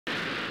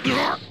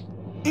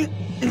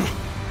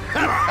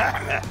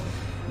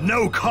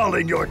No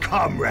calling your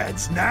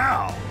comrades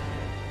now.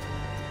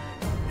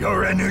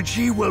 Your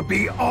energy will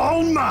be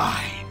all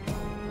mine.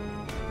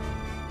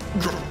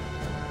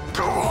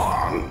 Go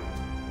on.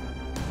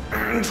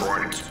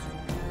 Androids,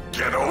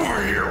 get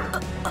over here.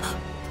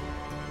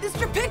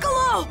 Mr.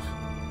 Piccolo!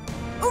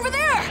 Over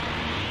there!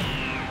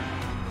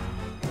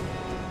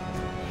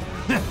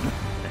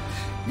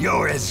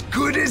 You're as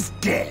good as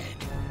dead.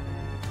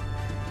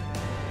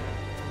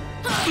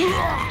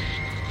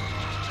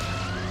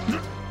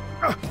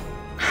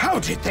 How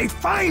did they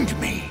find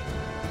me?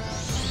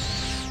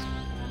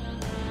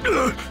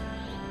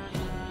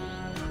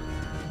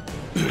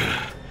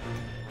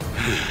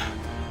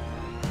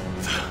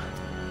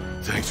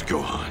 Thanks,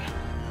 Gohan.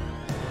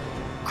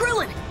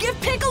 Krillin, give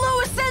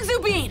Piccolo a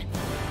Senzu Bean!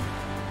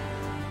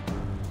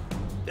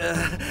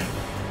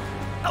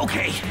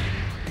 Okay.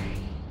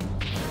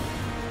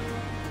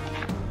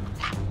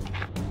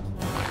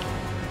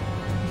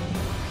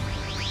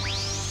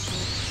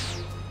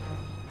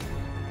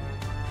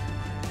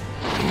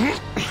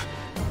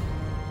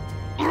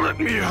 Let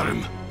me at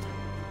him.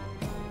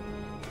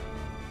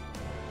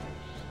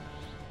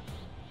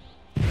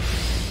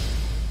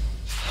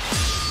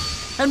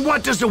 And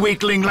what does a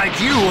weakling like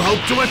you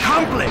hope to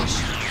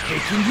accomplish?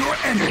 Taking your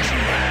energy.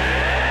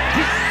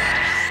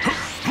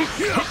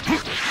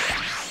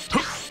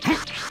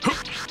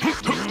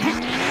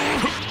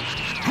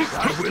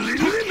 I will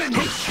eliminate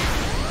you.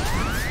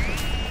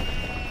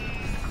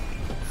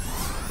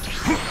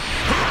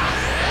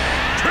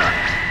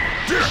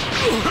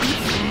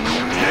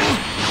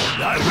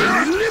 I will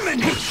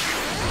eliminate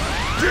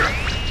you.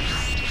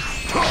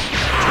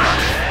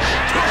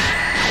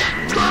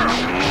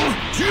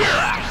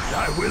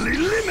 I will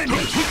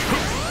eliminate you.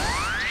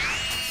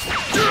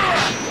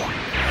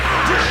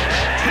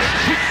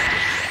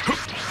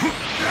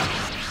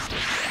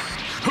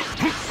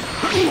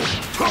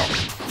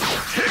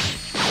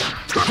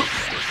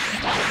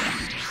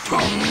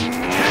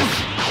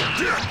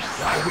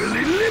 I will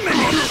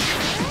eliminate you.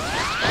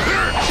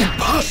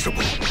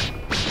 Impossible.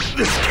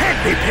 This can't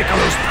be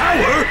Piccolo's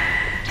power.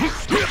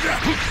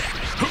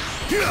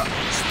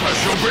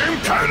 Special beam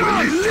cannon. I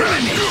will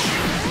eliminate you.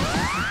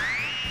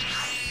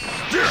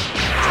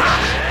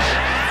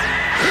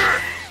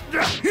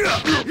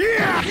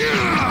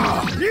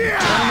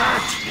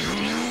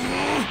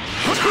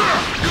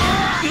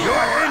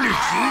 Your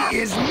energy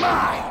is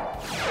mine.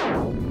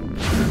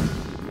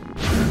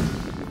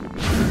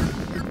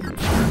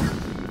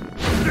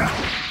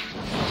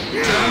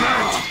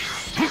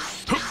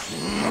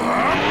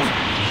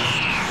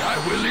 I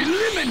will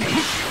eliminate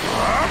you.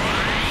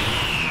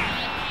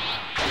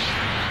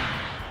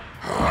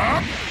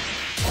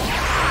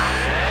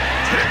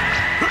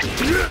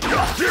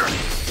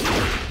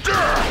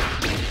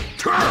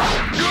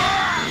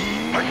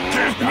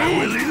 I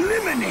will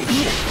eliminate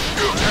you.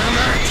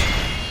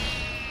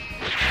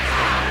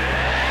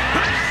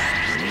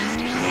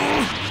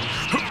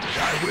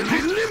 I will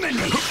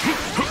eliminate you.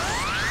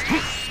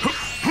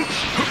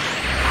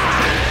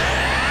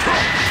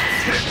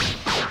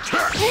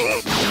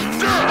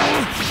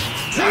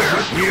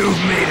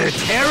 You've made a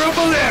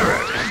terrible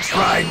error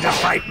trying to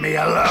fight me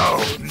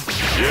alone.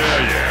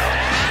 Yeah.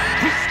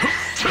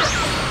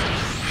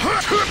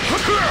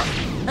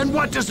 And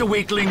what does a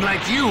weakling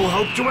like you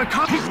hope to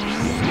accomplish?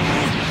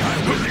 I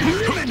will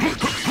eliminate you.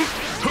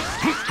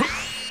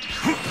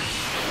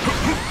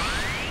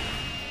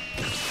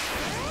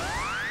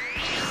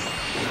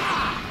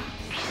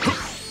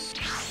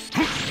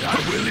 I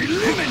will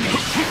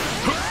eliminate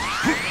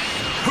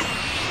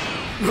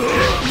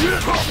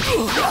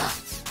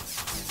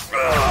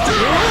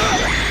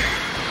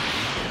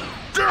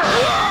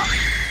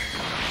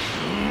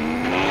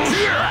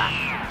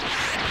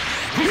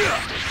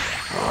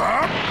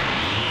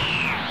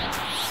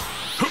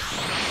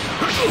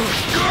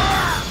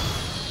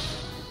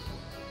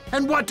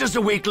And what does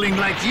a weakling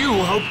like you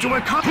hope to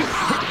accomplish?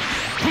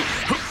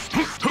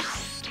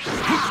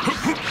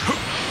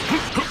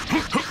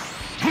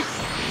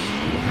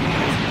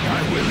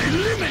 I will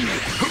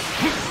eliminate you.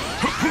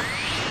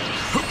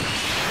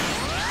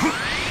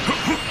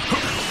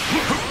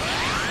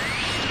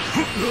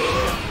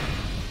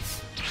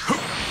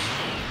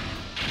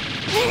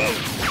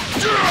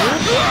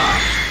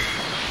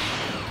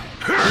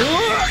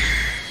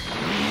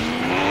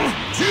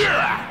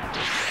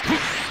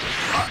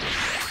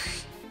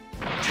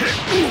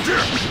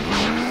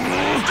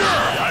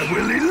 I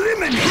will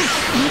eliminate you.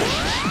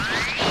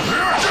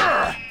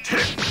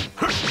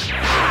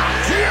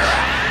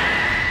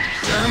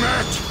 Damn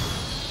it!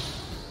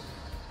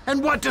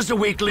 And what does a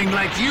weakling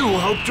like you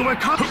hope to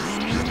accomplish? I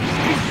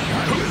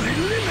will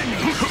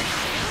eliminate you.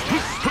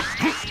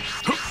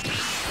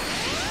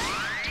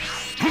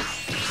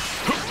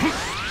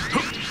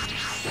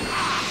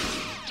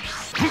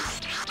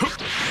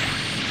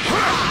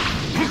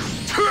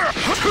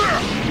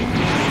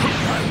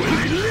 I will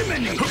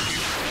eliminate you.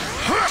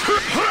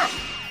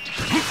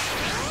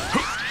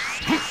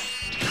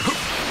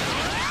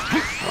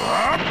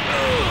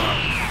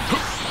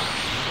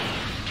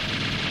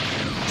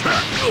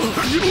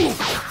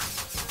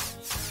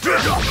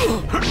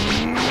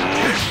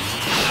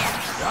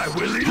 I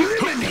will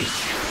eliminate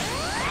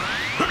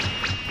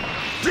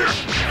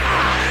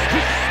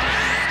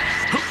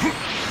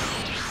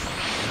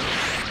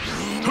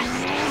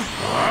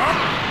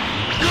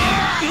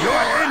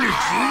Your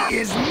energy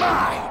is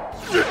mine!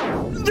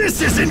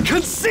 This is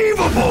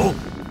inconceivable!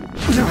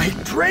 I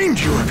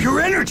drained you of your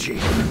energy!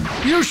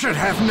 You should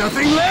have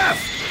nothing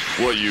left!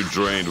 What you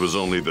drained was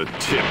only the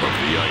tip of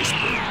the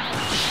iceberg.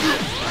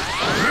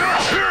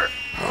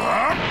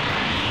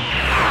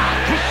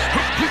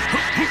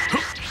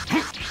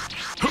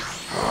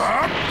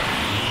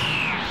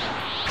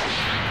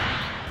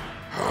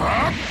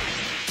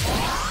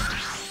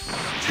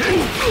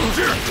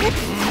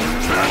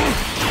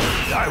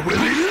 I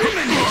will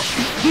eliminate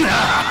you!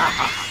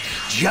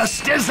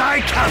 Just as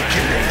I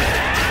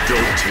calculated!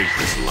 Don't take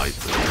this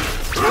lightly.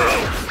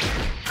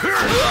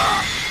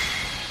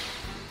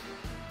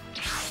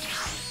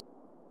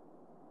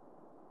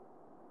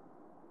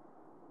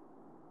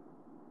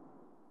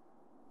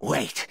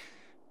 Wait,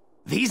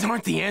 these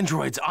aren't the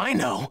androids I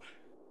know.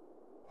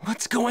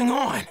 What's going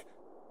on?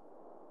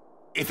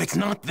 If it's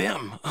not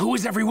them, who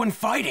is everyone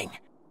fighting?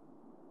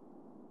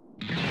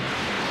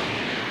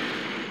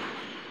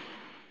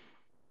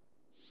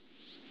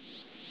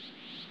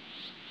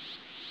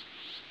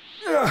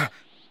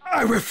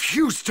 I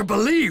refuse to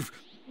believe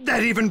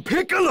that even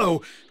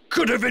Piccolo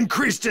could have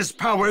increased his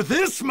power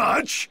this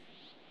much!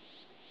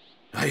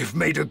 I have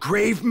made a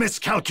grave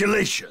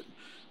miscalculation.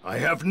 I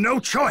have no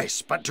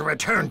choice but to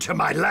return to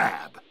my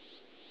lab.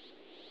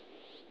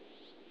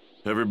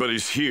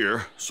 Everybody's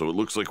here, so it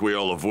looks like we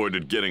all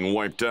avoided getting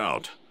wiped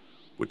out.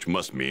 Which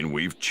must mean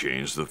we've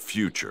changed the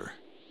future.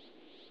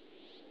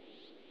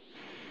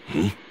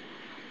 Hey,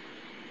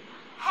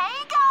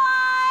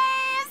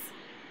 guys!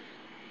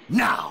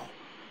 Now,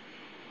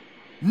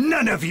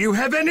 none of you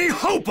have any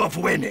hope of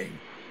winning!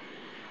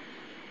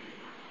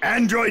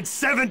 Androids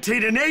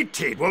 17 and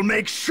 18 will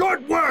make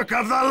short work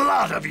of the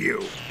lot of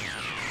you!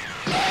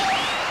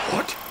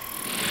 What?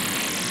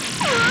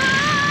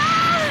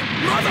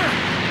 Mother!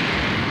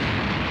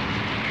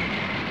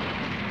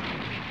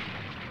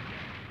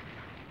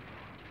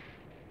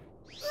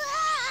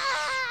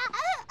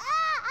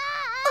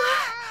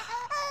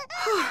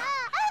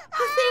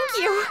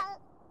 Thank you.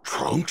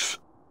 Trunks?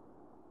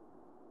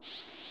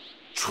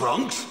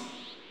 Trunks?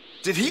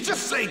 Did he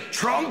just say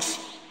Trunks?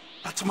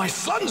 That's my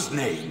son's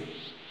name.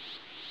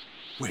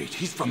 Wait,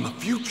 he's from the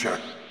future.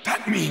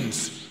 That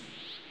means...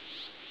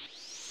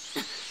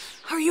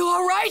 Are you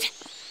all right?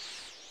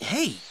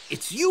 Hey,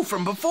 it's you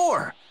from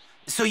before.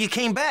 So you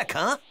came back,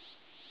 huh?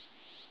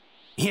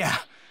 Yeah,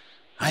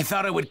 I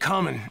thought I would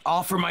come and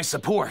offer my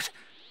support.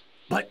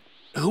 But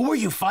who were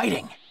you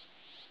fighting?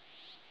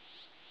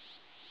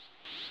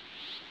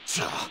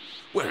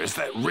 Where is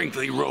that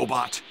wrinkly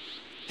robot?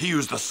 He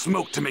used the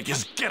smoke to make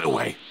his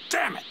getaway.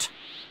 Damn it!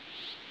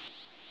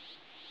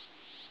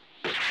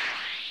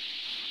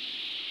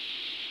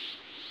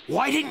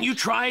 Why didn't you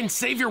try and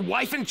save your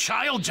wife and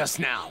child just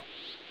now?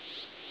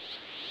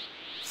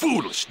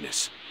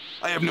 Foolishness.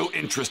 I have no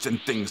interest in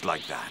things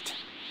like that.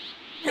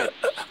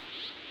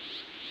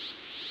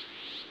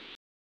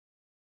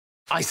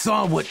 I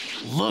saw what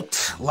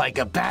looked like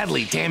a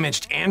badly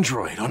damaged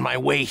android on my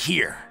way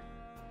here.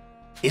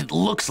 It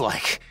looks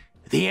like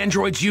the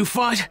androids you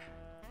fought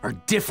are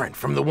different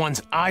from the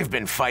ones I've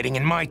been fighting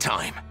in my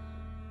time.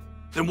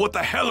 Then what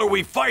the hell are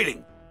we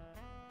fighting?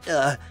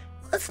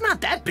 That's not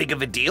that big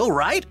of a deal,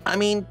 right? I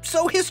mean,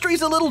 so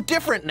history's a little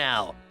different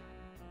now.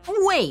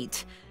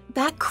 Wait,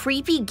 that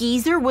creepy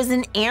geezer was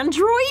an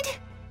android?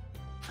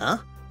 Huh?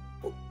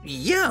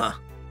 Yeah.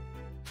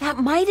 That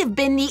might have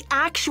been the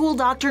actual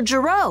Dr.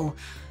 Gero.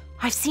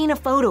 I've seen a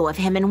photo of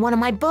him in one of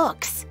my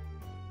books.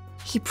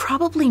 He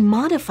probably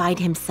modified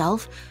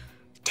himself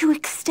to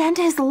extend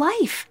his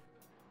life.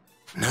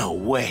 No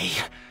way.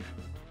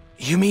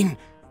 You mean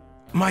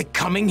my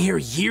coming here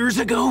years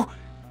ago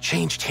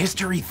changed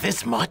history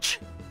this much?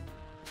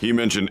 He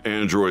mentioned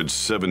androids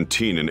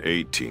 17 and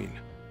 18.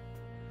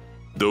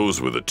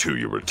 Those were the two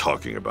you were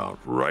talking about,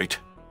 right?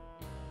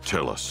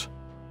 Tell us,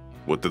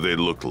 what do they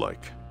look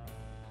like?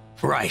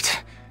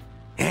 Right.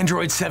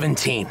 Android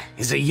 17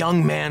 is a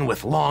young man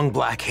with long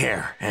black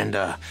hair and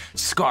a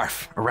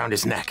scarf around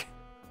his neck.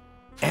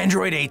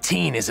 Android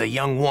 18 is a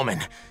young woman,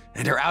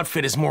 and her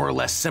outfit is more or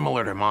less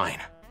similar to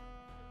mine.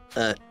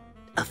 A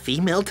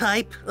female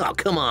type? Oh,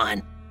 come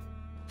on.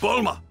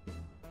 Bulma,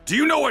 do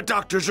you know where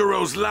Dr.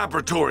 Gero's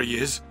laboratory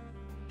is?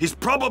 He's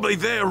probably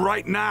there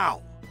right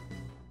now.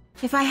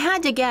 If I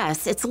had to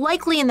guess, it's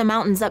likely in the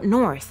mountains up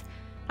north.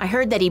 I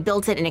heard that he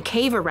built it in a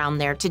cave around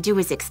there to do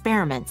his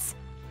experiments.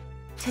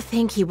 To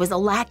think he was a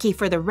lackey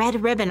for the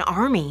Red Ribbon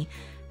Army,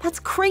 that's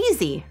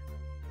crazy.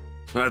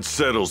 That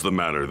settles the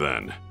matter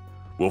then.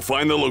 We'll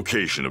find the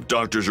location of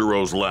Dr.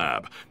 Gero's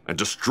lab and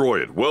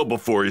destroy it well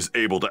before he's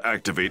able to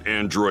activate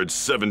androids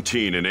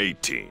 17 and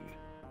 18.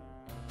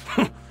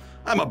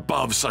 I'm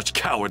above such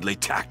cowardly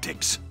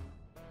tactics.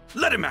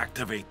 Let him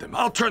activate them.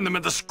 I'll turn them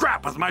into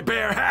scrap with my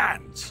bare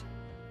hands.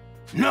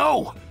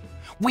 No!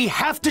 We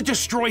have to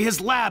destroy his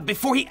lab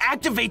before he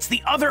activates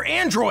the other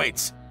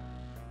androids.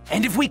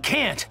 And if we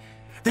can't,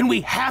 then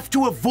we have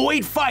to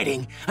avoid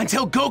fighting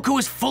until Goku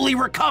is fully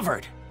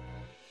recovered.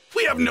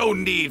 We have no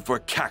need for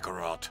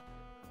Kakarot.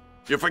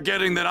 You're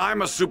forgetting that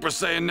I'm a Super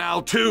Saiyan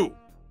now, too.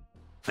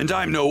 And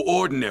I'm no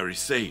ordinary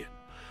Saiyan.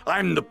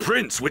 I'm the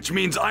Prince, which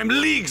means I'm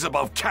leagues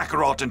above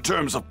Kakarot in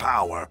terms of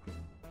power.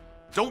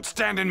 Don't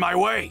stand in my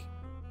way.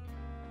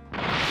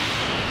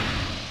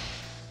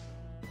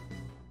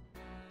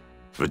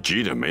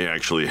 Vegeta may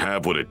actually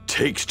have what it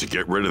takes to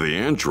get rid of the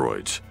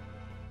androids.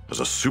 As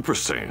a Super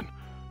Saiyan,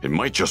 it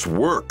might just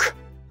work.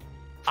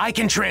 I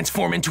can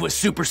transform into a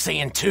Super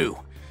Saiyan too.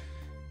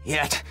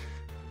 Yet,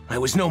 I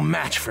was no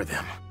match for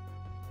them.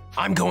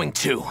 I'm going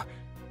to.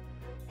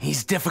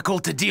 He's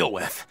difficult to deal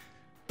with,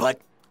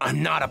 but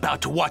I'm not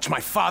about to watch my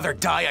father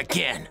die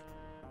again.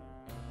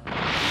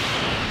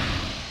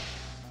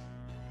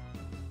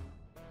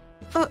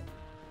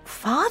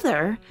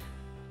 Father?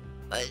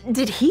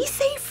 Did he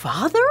say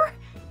father?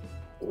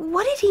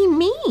 What did he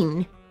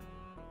mean?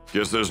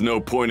 Guess there's no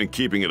point in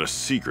keeping it a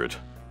secret.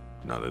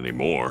 Not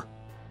anymore.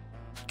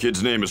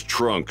 Kid's name is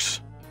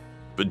Trunks.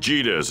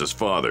 Vegeta is his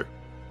father.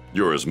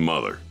 You're his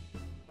mother.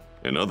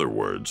 In other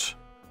words,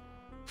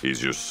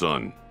 he's your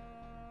son.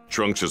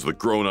 Trunks is the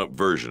grown-up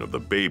version of the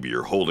baby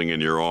you're holding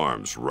in your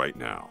arms right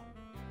now.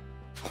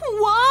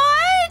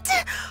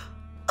 What?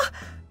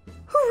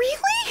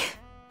 Really?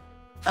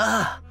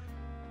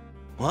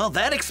 Well,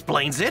 that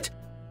explains it.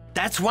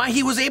 That's why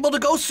he was able to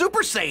go Super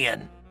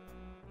Saiyan.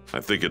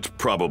 I think it's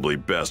probably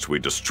best we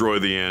destroy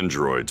the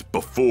androids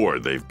before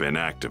they've been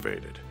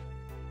activated.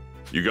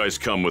 You guys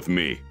come with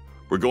me.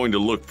 We're going to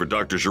look for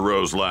Dr.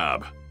 Gero's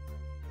lab.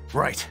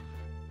 Right.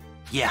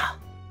 Yeah.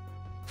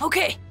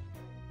 Okay,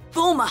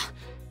 Bulma,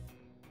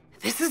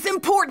 this is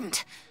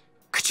important.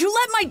 Could you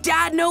let my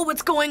dad know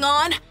what's going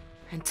on?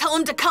 And tell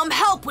him to come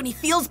help when he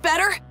feels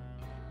better?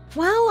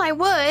 Well, I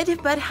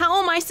would, but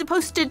how am I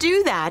supposed to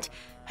do that?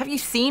 Have you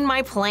seen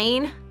my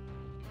plane?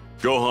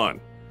 Gohan,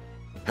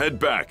 head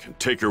back and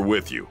take her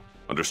with you.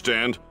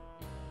 Understand?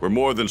 We're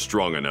more than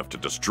strong enough to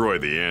destroy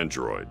the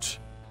androids.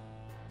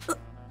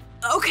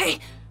 Okay,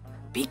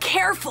 be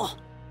careful.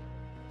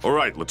 All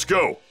right, let's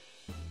go.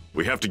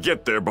 We have to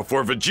get there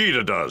before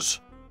Vegeta does.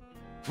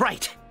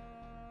 Right.